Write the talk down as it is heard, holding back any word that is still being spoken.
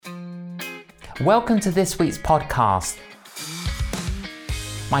Welcome to this week's podcast.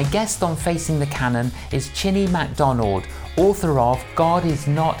 My guest on Facing the Canon is Chine McDonald, author of God is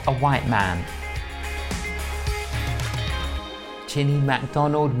Not a White Man. Chine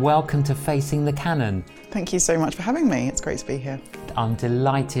McDonald, welcome to Facing the Canon. Thank you so much for having me. It's great to be here. I'm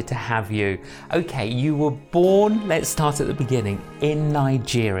delighted to have you. Okay, you were born, let's start at the beginning, in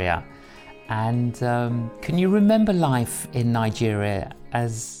Nigeria. And can you remember life in Nigeria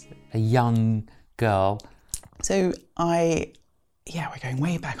as a young girl? So we're going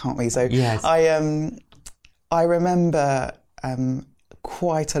way back, aren't we? So yes. I remember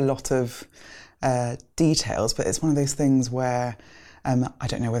quite a lot of details, but it's one of those things where I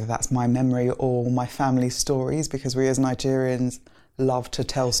don't know whether that's my memory or my family's stories, because we as Nigerians love to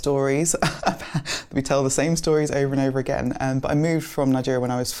tell stories. We tell the same stories over and over again. But I moved from Nigeria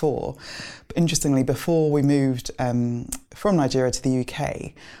when I was 4. But interestingly, before we moved from Nigeria to the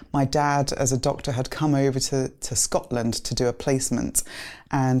UK, my dad, as a doctor, had come over to Scotland to do a placement.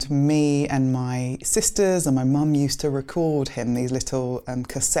 And me and my sisters and my mum used to record him these little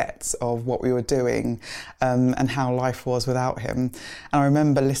cassettes of what we were doing and how life was without him. And I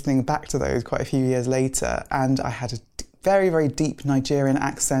remember listening back to those quite a few years later, and I had a very, very deep Nigerian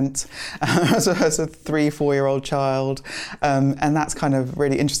accent as a 3-4-year-old child. And that's kind of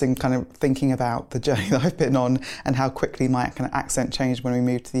really interesting, kind of thinking about the journey that I've been on and how quickly my kind of accent changed when we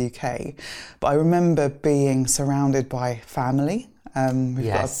moved to the UK. But I remember being surrounded by family. We've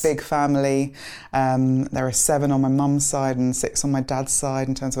got a big family. There are 7 on my mum's side and 6 on my dad's side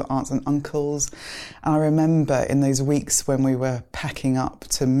in terms of aunts and uncles. And I remember in those weeks when we were packing up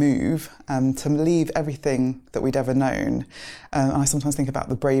to move, to leave everything that we'd ever known. And I sometimes think about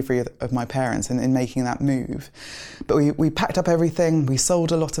the bravery of my parents in making that move. But we packed up everything, we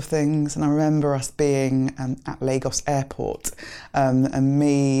sold a lot of things, and I remember us being at Lagos Airport, and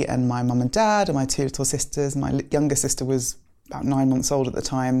me and my mum and dad and my 2 little sisters. My younger sister was about 9 months old at the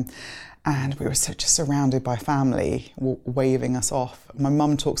time, and we were just surrounded by family waving us off. My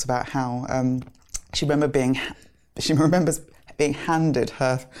mum talks about how she remembers being handed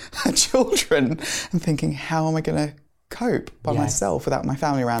her children and thinking, how am I going to cope by myself without my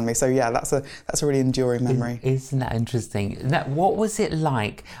family around me? So that's a really enduring memory. Isn't that interesting? Now, what was it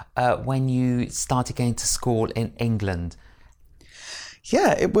like when you started going to school in England?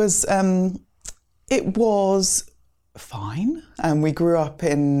 Yeah, it was fine. We grew up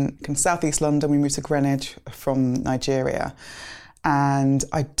in southeast London. We moved to Greenwich from Nigeria. And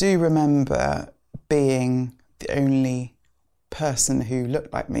I do remember being the only person who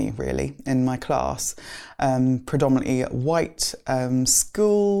looked like me, really, in my class. Predominantly white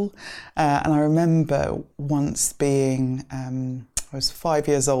school. And I remember once being, I was 5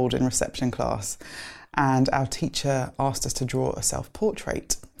 years old in reception class, and our teacher asked us to draw a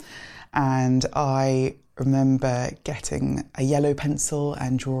self-portrait. And I remember getting a yellow pencil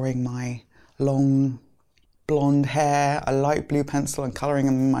and drawing my long blonde hair, a light blue pencil, and colouring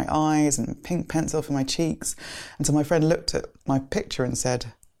them in my eyes, and a pink pencil for my cheeks. And so my friend looked at my picture and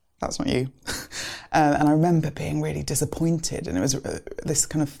said, "That's not you." And I remember being really disappointed. And it was this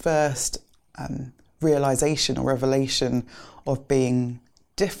kind of first realisation or revelation of being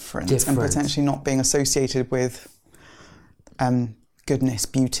different and potentially not being associated with goodness,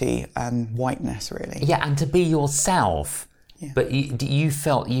 beauty, and whiteness, really. Yeah, and to be yourself. Yeah. But you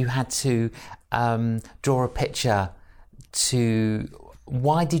felt you had to draw a picture to...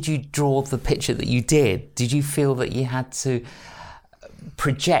 Why did you draw the picture that you did? Did you feel that you had to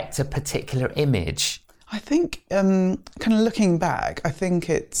project a particular image? I think, kind of looking back, I think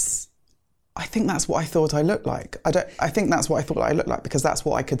that's what I thought I looked like. I think that's what I thought I looked like because that's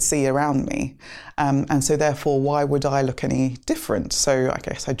what I could see around me. And so therefore, why would I look any different? So I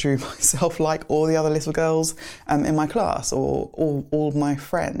guess I drew myself like all the other little girls in my class or all my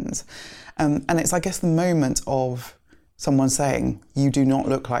friends. And it's, I guess, the moment of someone saying, "You do not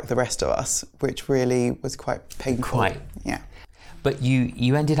look like the rest of us," which really was quite painful. Yeah. But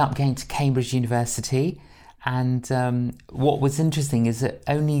you ended up going to Cambridge University. And what was interesting is that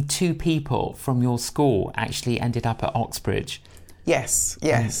only 2 people from your school actually ended up at Oxbridge. Yes.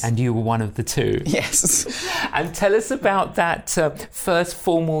 And you were one of the 2. Yes. And tell us about that first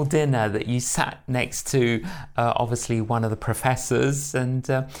formal dinner that you sat next to, obviously, one of the professors, and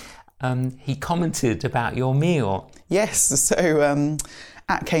he commented about your meal. Yes. So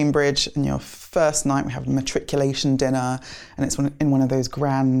at Cambridge, on your first night, we have a matriculation dinner, and it's in one of those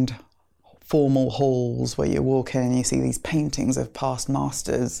grand formal halls where you walk in and you see these paintings of past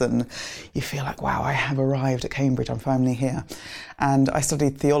masters and you feel like, wow, I have arrived at Cambridge, I'm finally here. And I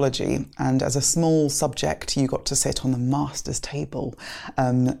studied theology, and as a small subject you got to sit on the master's table.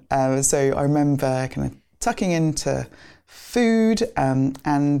 So I remember kind of tucking into food,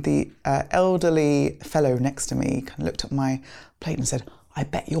 and the elderly fellow next to me kind of looked at my plate and said, I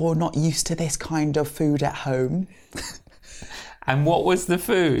bet you're not used to this kind of food at home. And what was the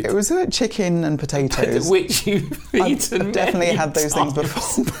food? It was chicken and potatoes. Which you've eaten. I've definitely had those things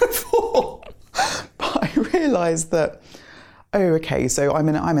before. But I realised that, oh, okay, so I'm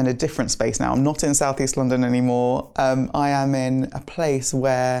in a different space now. I'm not in Southeast London anymore. I am in a place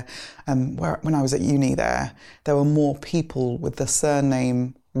where when I was at uni there were more people with the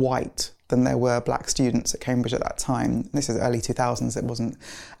surname White than there were black students at Cambridge at that time. This is early 2000s, it wasn't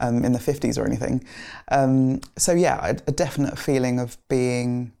in the 50s or anything. So yeah, a definite feeling of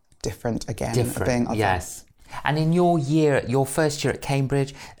being different again. Different, of being other. Yes. And in your first year at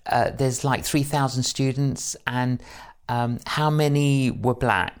Cambridge, there's like 3,000 students, and how many were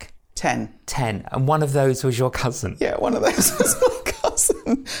black? 10. 10. And one of those was your cousin? Yeah, one of those was my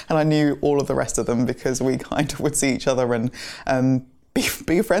cousin. And I knew all of the rest of them because we kind of would see each other and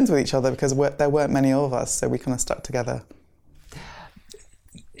be friends with each other because there weren't many of us, so we kind of stuck together.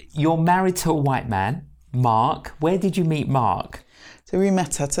 You're married to a white man, Mark. Where did you meet Mark? So we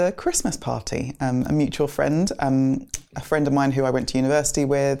met at a Christmas party. A mutual friend, a friend of mine who I went to university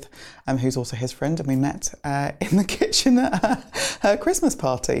with, who's also his friend, and we met in the kitchen at her Christmas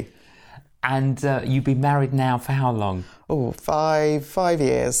party. And you've been married now for how long? Oh, 5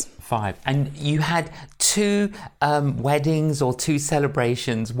 years. 5. And you had 2 weddings or 2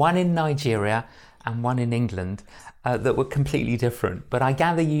 celebrations, one in Nigeria and one in England, that were completely different. But I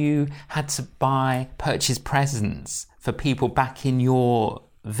gather you had to purchase presents for people back in your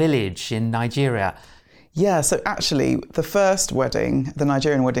village in Nigeria. Yeah, so actually the first wedding, the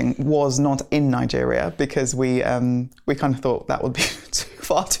Nigerian wedding, was not in Nigeria because we kind of thought that would be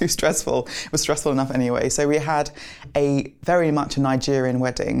far too stressful. It was stressful enough anyway. So we had very much a Nigerian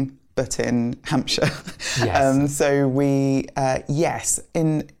wedding, but in Hampshire. Yes. So we,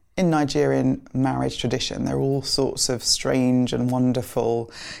 in Nigerian marriage tradition, there are all sorts of strange and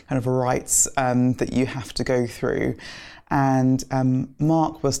wonderful kind of rites that you have to go through. And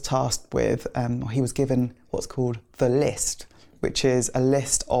Mark was tasked with, he was given what's called the list, which is a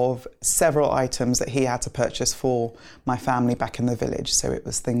list of several items that he had to purchase for my family back in the village. So it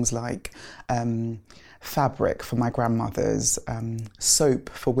was things like fabric for my grandmothers, soap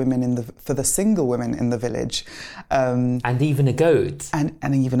for for the single women in the village, and even a goat,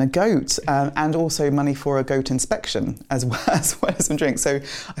 and even a goat, and also money for a goat inspection as well as some drinks. So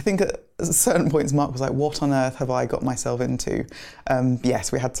I think at certain points Mark was like, "What on earth have I got myself into?"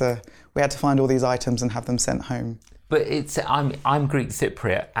 Yes, we had to find all these items and have them sent home. But I'm Greek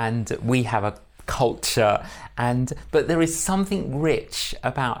Cypriot, and we have a culture, but there is something rich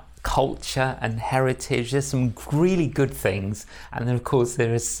about culture and heritage. There's some really good things, and then of course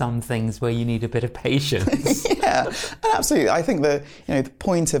there are some things where you need a bit of patience. Yeah, absolutely. I think the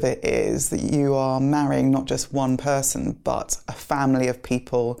point of it is that you are marrying not just one person, but a family of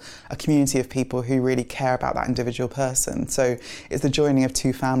people, a community of people who really care about that individual person. So it's the joining of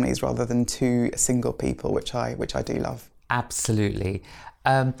 2 families rather than 2 single people, which I do love. Absolutely.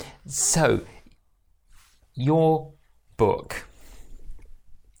 So your book,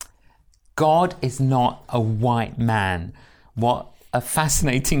 God is Not a White Man. What a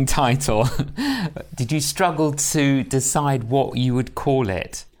fascinating title. Did you struggle to decide what you would call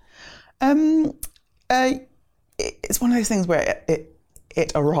it? It's one of those things where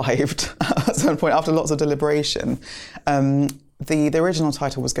it arrived at some point after lots of deliberation. The original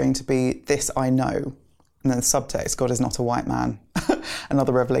title was going to be This I Know, and then the subtext, God is Not a White Man, and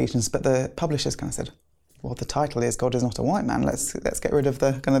other revelations. But the publishers kind of said, well, the title is God is Not a White Man. Let's get rid of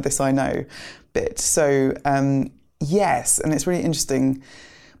the kind of This I Know bit. So yes, and it's really interesting.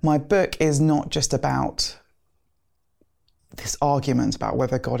 My book is not just about this argument about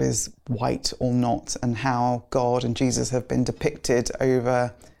whether God is white or not and how God and Jesus have been depicted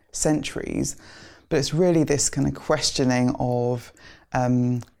over centuries, but it's really this kind of questioning of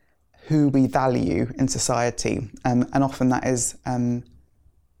who we value in society, and often that is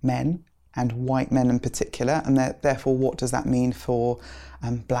men, and white men in particular, and therefore what does that mean for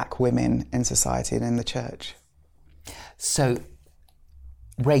black women in society and in the church? So,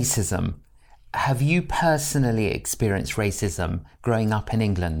 racism. Have you personally experienced racism growing up in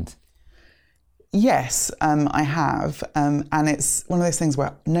England? Yes, I have, and it's one of those things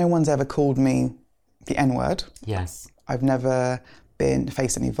where no one's ever called me the N-word. Yes. I've never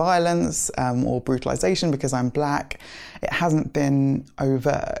faced any violence or brutalisation because I'm black. It hasn't been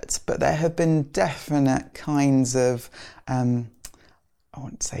overt, but there have been definite kinds of, I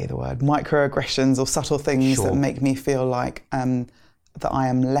won't say the word, microaggressions or subtle things that make me feel like that I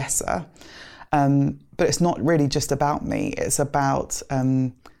am lesser. But it's not really just about me. It's about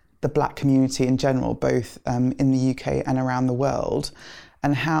the black community in general, both in the UK and around the world,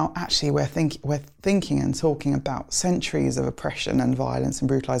 and how actually we're thinking and talking about centuries of oppression and violence and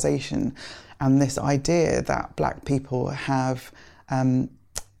brutalisation, and this idea that black people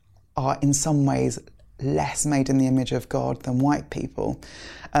are in some ways less made in the image of God than white people.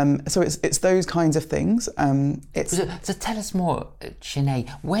 So it's those kinds of things. So tell us more, Chine,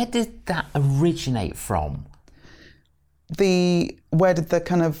 where did that originate from? Where did the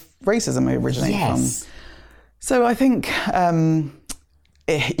kind of racism originate from? So I think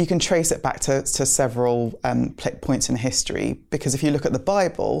you can trace it back to several points in history, because if you look at the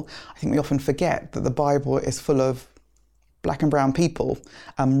Bible, I think we often forget that the Bible is full of black and brown people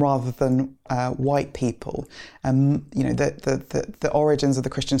rather than white people. The origins of the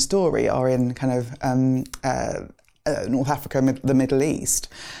Christian story are in kind of North Africa, the Middle East.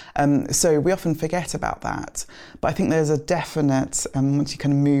 So we often forget about that. But I think there's a definite, once you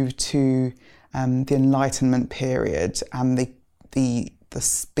kind of move to the Enlightenment period and the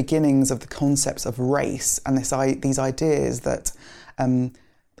beginnings of the concepts of race and these ideas that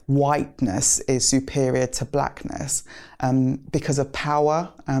whiteness is superior to blackness because of power,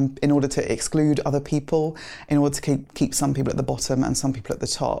 in order to exclude other people, in order to keep some people at the bottom and some people at the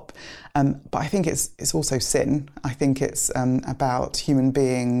top. But I think it's also sin. I think it's about human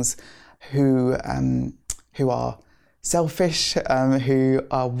beings who are selfish, who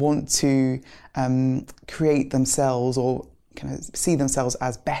want to create themselves or kind of see themselves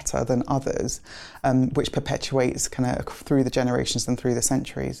as better than others, which perpetuates kind of through the generations and through the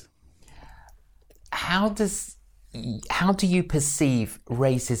centuries. How do you perceive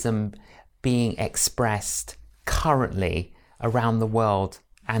racism being expressed currently around the world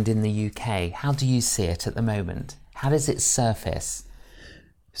and in the UK? How do you see it at the moment? How does it surface?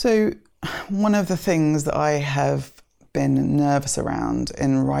 So one of the things that I have been nervous around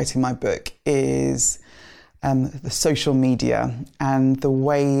in writing my book is the social media and the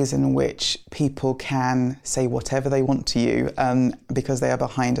ways in which people can say whatever they want to you because they are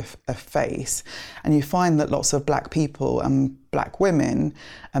behind a face. And you find that lots of black people and black women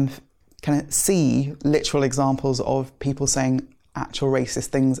kind of see literal examples of people saying actual racist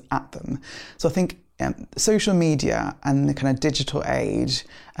things at them. So I think social media and the kind of digital age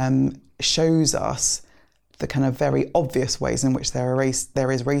shows us the kind of very obvious ways in which there is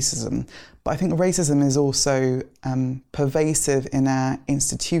racism. But I think racism is also pervasive in our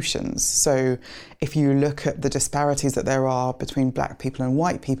institutions. So if you look at the disparities that there are between black people and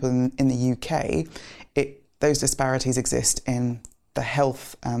white people in the UK, those disparities exist in the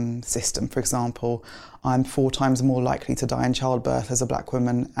health system. For example, I'm 4 times more likely to die in childbirth as a black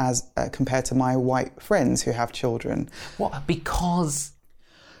woman as compared to my white friends who have children. What? Because?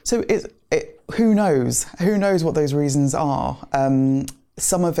 So who knows? Who knows what those reasons are?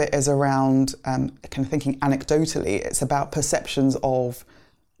 Some of it is around kind of thinking anecdotally. It's about perceptions of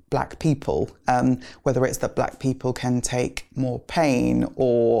black people, whether it's that black people can take more pain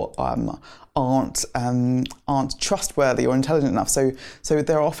or aren't trustworthy or intelligent enough. So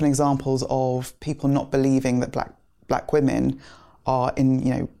there are often examples of people not believing that black women are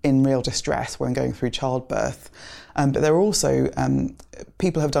in real distress when going through childbirth. But there are also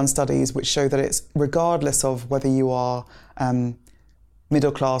people have done studies which show that it's regardless of whether you are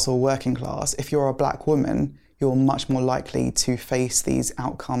middle class or working class, if you're a black woman, you're much more likely to face these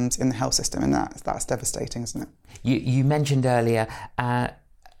outcomes in the health system, and that's devastating, isn't it? You mentioned earlier,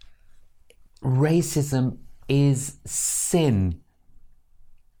 racism is sin,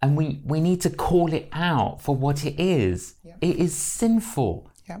 and we need to call it out for what it is. Yeah. It is sinful.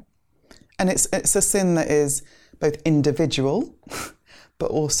 Yeah, and it's a sin that is both individual but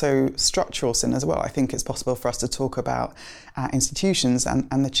also structural sin as well. I think it's possible for us to talk about our institutions,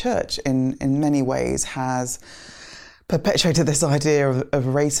 and the church in many ways has perpetuated this idea of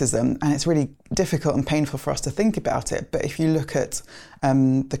racism, and it's really difficult and painful for us to think about it. But if you look at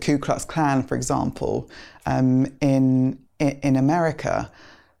the Ku Klux Klan, for example, in America,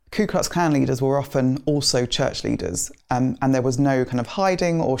 Ku Klux Klan leaders were often also church leaders, and there was no kind of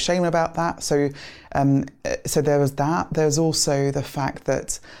hiding or shame about that. So there was that. There's also the fact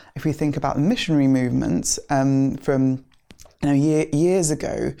that if we think about the missionary movements from years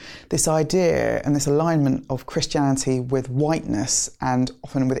ago, this idea and this alignment of Christianity with whiteness and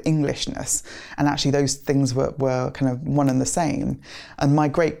often with Englishness, and actually those things were kind of one and the same. And my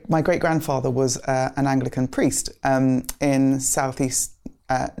great grandfather was an Anglican priest in southeast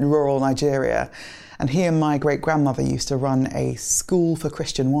rural Nigeria, and he and my great grandmother used to run a school for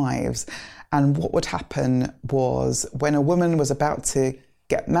Christian wives. And what would happen was, when a woman was about to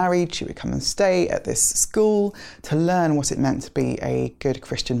get married, she would come and stay at this school to learn what it meant to be a good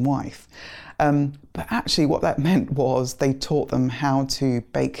Christian wife. But actually what that meant was they taught them how to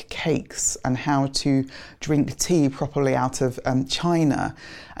bake cakes and how to drink tea properly out of china.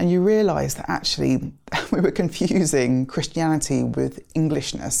 And you realise that actually we were confusing Christianity with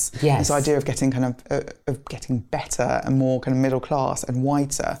Englishness. Yes. This idea of getting of getting better and more kind of middle class and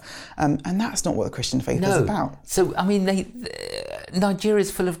whiter. And that's not what the Christian faith is about. So, I mean, Nigeria is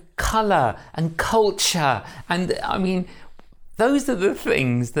full of colour and culture, and I mean, those are the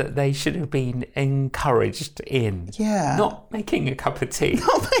things that they should have been encouraged in. Yeah. Not making a cup of tea.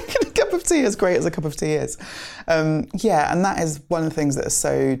 Not making a cup of tea, as great as a cup of tea is. Yeah, and that is one of the things that is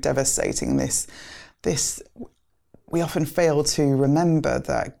so devastating. This we often fail to remember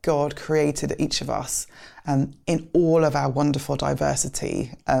that God created each of us in all of our wonderful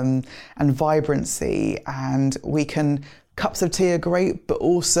diversity and vibrancy, and we can. Cups of tea are great, but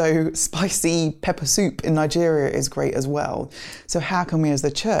also spicy pepper soup in Nigeria is great as well. So how can we as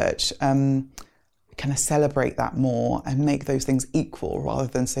the church kind of celebrate that more and make those things equal rather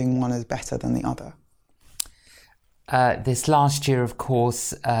than saying one is better than the other? This last year, of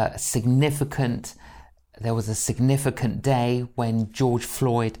course, there was a significant day when George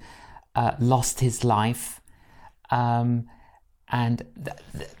Floyd lost his life. And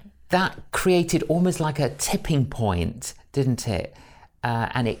that created almost like a tipping point, didn't it?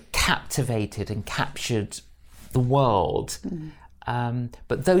 And it captivated and captured the world.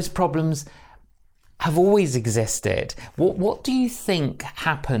 But those problems have always existed. What do you think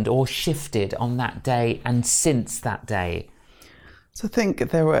happened or shifted on that day and since that day? So I think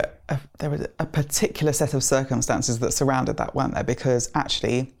there was a particular set of circumstances that surrounded that, weren't there? Because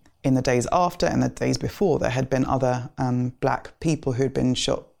actually, in the days after and the days before, there had been other black people who had been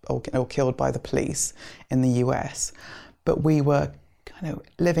shot or killed by the police in the US. But we were kind of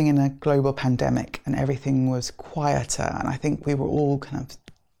living in a global pandemic and everything was quieter. And I think we were all kind of,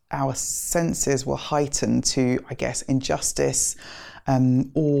 our senses were heightened to, I guess, injustice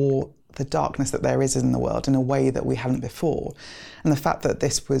or the darkness that there is in the world in a way that we hadn't before. And the fact that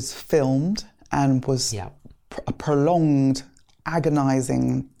this was filmed and was a prolonged,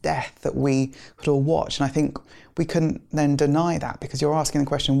 agonising death that we could all watch. And I think we couldn't then deny that, because you're asking the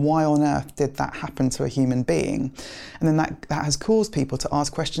question, why on earth did that happen to a human being? And then that has caused people to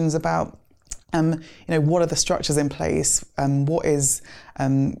ask questions about what are the structures in place? What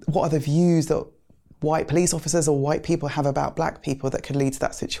are the views that white police officers or white people have about black people that could lead to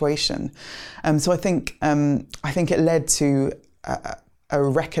that situation? So I think it led to a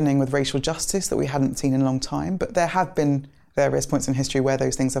reckoning with racial justice that we hadn't seen in a long time. But there have been various points in history where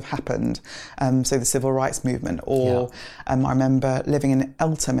those things have happened. So the civil rights movement, or I remember living in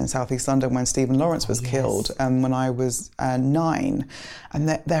Eltham in southeast London when Stephen Lawrence was killed when I was 9. And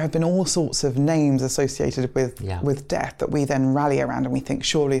there have been all sorts of names associated with death that we then rally around and we think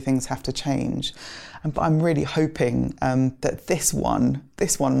surely things have to change. But I'm really hoping that this one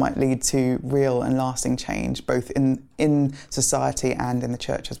might lead to real and lasting change, both in society and in the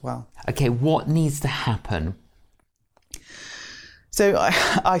church as well. Okay, what needs to happen? So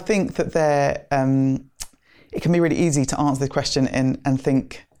I think that it can be really easy to answer the question and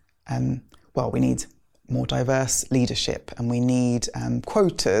think, we need more diverse leadership and we need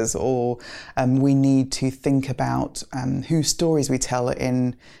quotas, or we need to think about whose stories we tell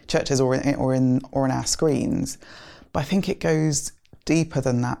in churches or in our screens. But I think it goes deeper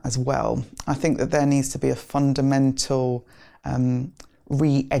than that as well. I think that there needs to be a fundamental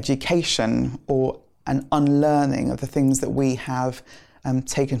re-education or an unlearning of the things that we have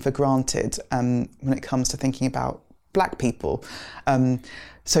taken for granted when it comes to thinking about black people.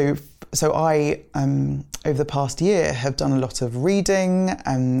 So I, over the past year, have done a lot of reading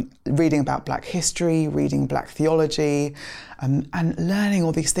about black history, reading black theology, and learning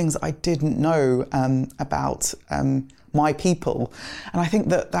all these things that I didn't know about my people. And I think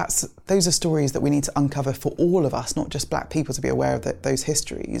that those are stories that we need to uncover for all of us, not just black people, to be aware of those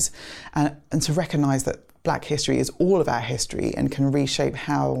histories, and to recognise that black history is all of our history and can reshape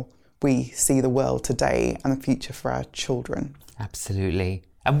how we see the world today and the future for our children. Absolutely.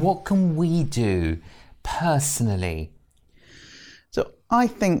 And what can we do personally? So I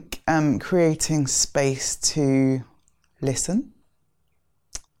think creating space to listen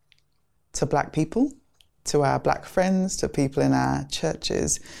to black people, to our black friends, to people in our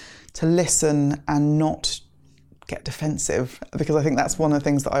churches, to listen and not get defensive, because I think that's one of the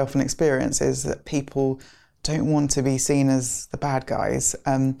things that I often experience, is that people don't want to be seen as the bad guys,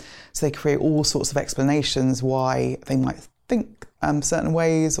 so they create all sorts of explanations why they might think certain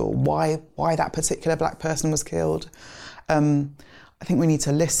ways, or why that particular black person was killed. I think we need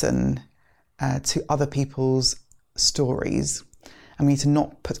to listen to other people's stories, and we need to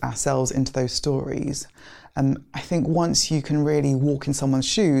not put ourselves into those stories. I think once you can really walk in someone's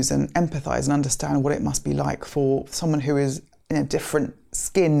shoes and empathise and understand what it must be like for someone who is in a different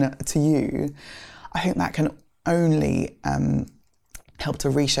skin to you, I think that can only help to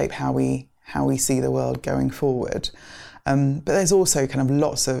reshape how we see the world going forward. But there's also kind of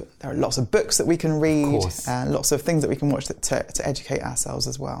there are lots of books that we can read, lots of things that we can watch to educate ourselves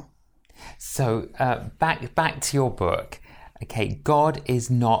as well. So back to your book. Okay, God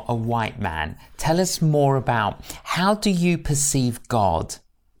is not a white man. Tell us more about, how do you perceive God?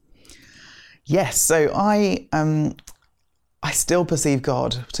 Yes, so I still perceive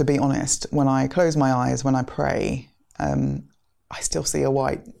God, to be honest. When I close my eyes, when I pray, I still see a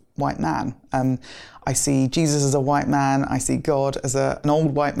white man. I see Jesus as a white man. I see God as an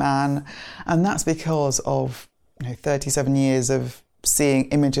old white man, and that's because of 37 years of seeing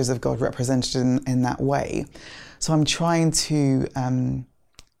images of God represented in that way. So I'm trying to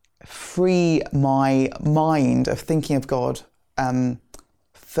free my mind of thinking of God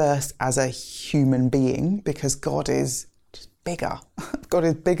first as a human being, because God is just bigger. God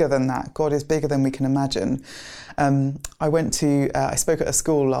is bigger than that. God is bigger than we can imagine. I spoke at a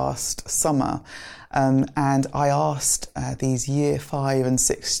school last summer, and I asked these year 5 and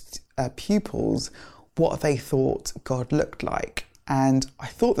 6 pupils what they thought God looked like. And I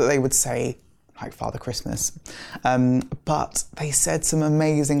thought that they would say, like Father Christmas. But they said some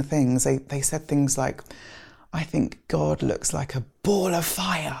amazing things. They said things like, I think God looks like a ball of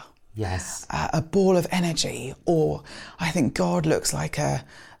fire. Yes. A ball of energy. Or I think God looks like a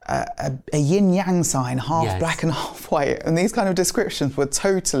yin-yang sign, half black and half white. And these kind of descriptions were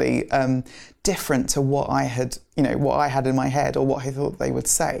totally different to what I had in my head, or what I thought they would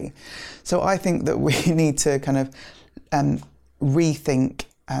say. So I think that we need to kind of rethink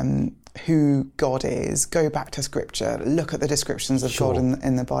who God is, go back to Scripture, look at the descriptions of God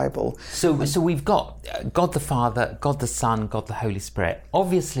in the Bible. So we've got God the Father, God the Son, God the Holy Spirit.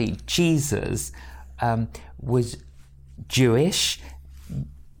 Obviously, Jesus was Jewish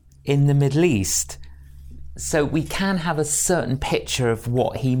in the Middle East. So we can have a certain picture of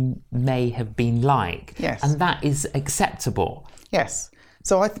what he may have been like. Yes. And that is acceptable. Yes.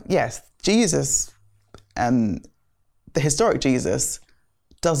 So Jesus, the historic Jesus,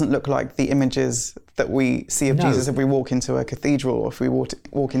 doesn't look like the images that we see of Jesus if we walk into a cathedral, or if we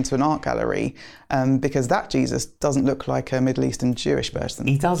walk into an art gallery, because that Jesus doesn't look like a Middle Eastern Jewish person.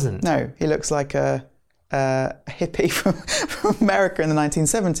 He doesn't. No, he looks like a hippie from America in the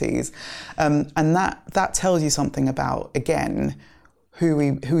 1970s, and that tells you something about, again, who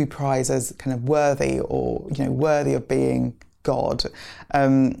we prize as kind of worthy, or worthy of being God.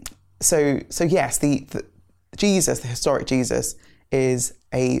 So yes, the Jesus, the historic Jesus, is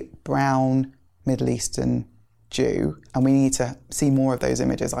a brown Middle Eastern Jew, and we need to see more of those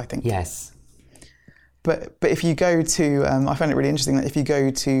images, I think. Yes. But if you go to, I find it really interesting that if you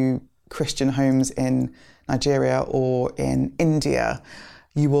go to Christian homes in Nigeria or in India,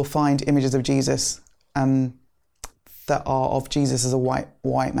 you will find images of Jesus that are of Jesus as a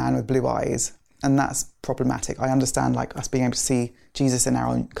white man with blue eyes, and that's problematic. I understand, like, us being able to see Jesus in our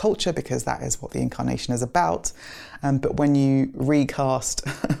own culture, because that is what the incarnation is about. But when you recast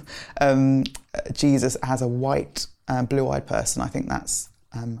Jesus as a white, blue-eyed person, I think that's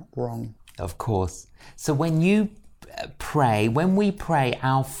wrong. Of course. So when we pray,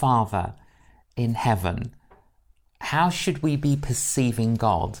 Our Father in heaven, how should we be perceiving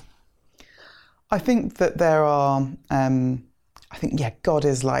God? I think that there are... God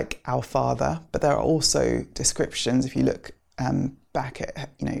is like our Father, but there are also descriptions, if you look back at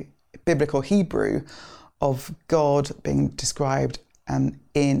biblical Hebrew, of God being described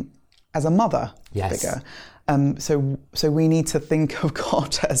as a mother figure. So we need to think of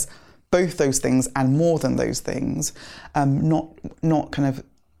God as both those things and more than those things, not kind of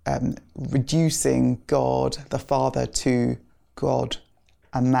reducing God the Father to God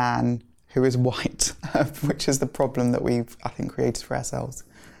a man who is white, which is the problem that we've, I think, created for ourselves.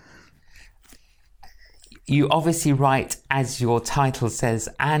 You obviously write, as your title says,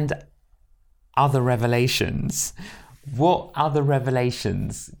 and other revelations. What other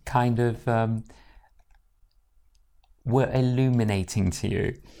revelations kind of were illuminating to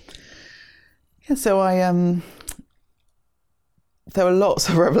you? Yeah, so there were lots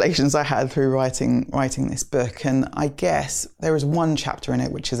of revelations I had through writing this book, and I guess there is one chapter in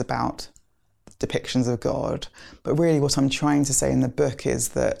it which is about depictions of God, but really what I'm trying to say in the book is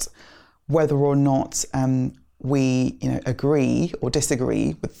that whether or not we agree or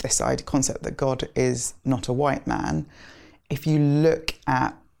disagree with this concept that God is not a white man, if you look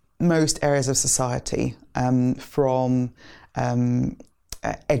at most areas of society, from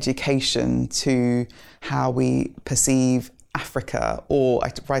education to how we perceive Africa, or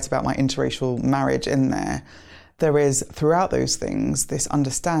I write about my interracial marriage in there, there is throughout those things this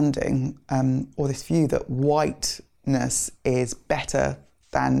understanding or this view that whiteness is better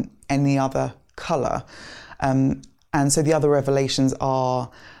than any other colour. And so the other revelations are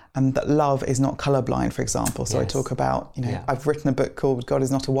that love is not colourblind, for example. So yes. I talk about, I've written a book called God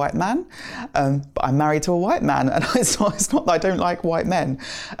is Not a White Man, but I'm married to a white man, and it's not that I don't like white men,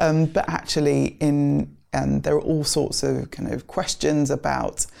 but actually there are all sorts of kind of questions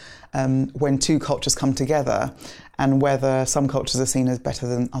about when two cultures come together and whether some cultures are seen as better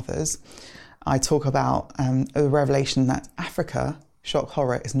than others. I talk about the revelation that Africa, shock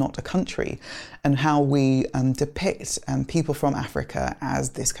horror, is not a country, and how we depict people from Africa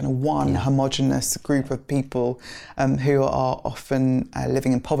as this kind of one homogenous group of people who are often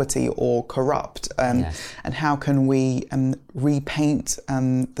living in poverty or corrupt, and how can we repaint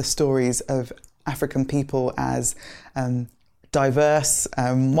the stories of African people as diverse,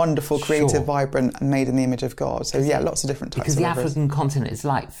 wonderful, creative, vibrant, and made in the image of God. So lots of different types. Because the African continent is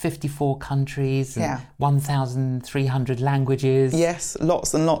like 54 countries, and 1,300 languages. Yes,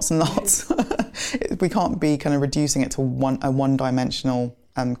 lots and lots and lots. We can't be kind of reducing it to a one-dimensional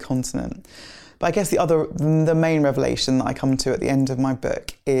continent. But I guess the main revelation that I come to at the end of my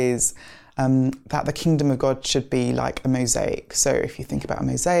book is that the kingdom of God should be like a mosaic. So if you think about a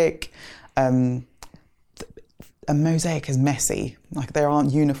mosaic is messy. Like, there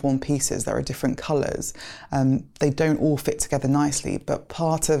aren't uniform pieces, there are different colours. They don't all fit together nicely, but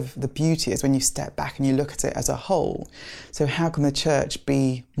part of the beauty is when you step back and you look at it as a whole. So how can the church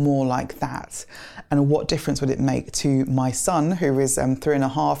be more like that? And what difference would it make to my son, who is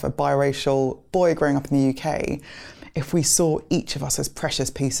 3.5, a biracial boy growing up in the UK, if we saw each of us as precious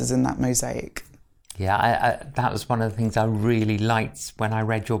pieces in that mosaic? Yeah, that was one of the things I really liked when I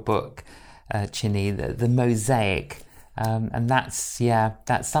read your book, Chine, the mosaic, and that's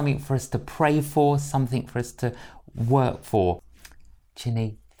something for us to pray for, something for us to work for.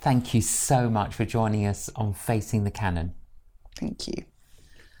 Chine, thank you so much for joining us on Facing the Canon. Thank you.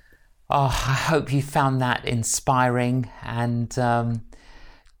 Oh, I hope you found that inspiring and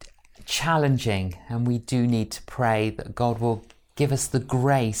challenging, and we do need to pray that God will give us the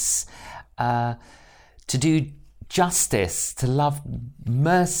grace to do justice, to love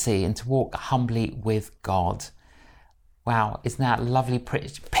mercy, and to walk humbly with God. Wow, isn't that a lovely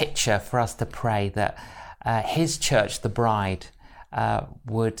picture for us to pray that his church, the bride,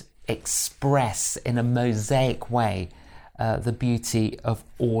 would express in a mosaic way the beauty of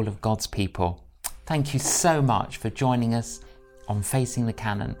all of God's people. Thank you so much for joining us on Facing the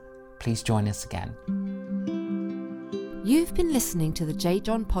Canon. Please join us again. You've been listening to the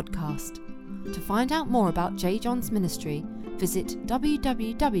J.John podcast. To find out more about J.John's ministry, visit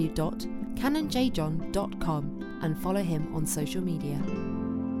www.canonjjohn.com and follow him on social media.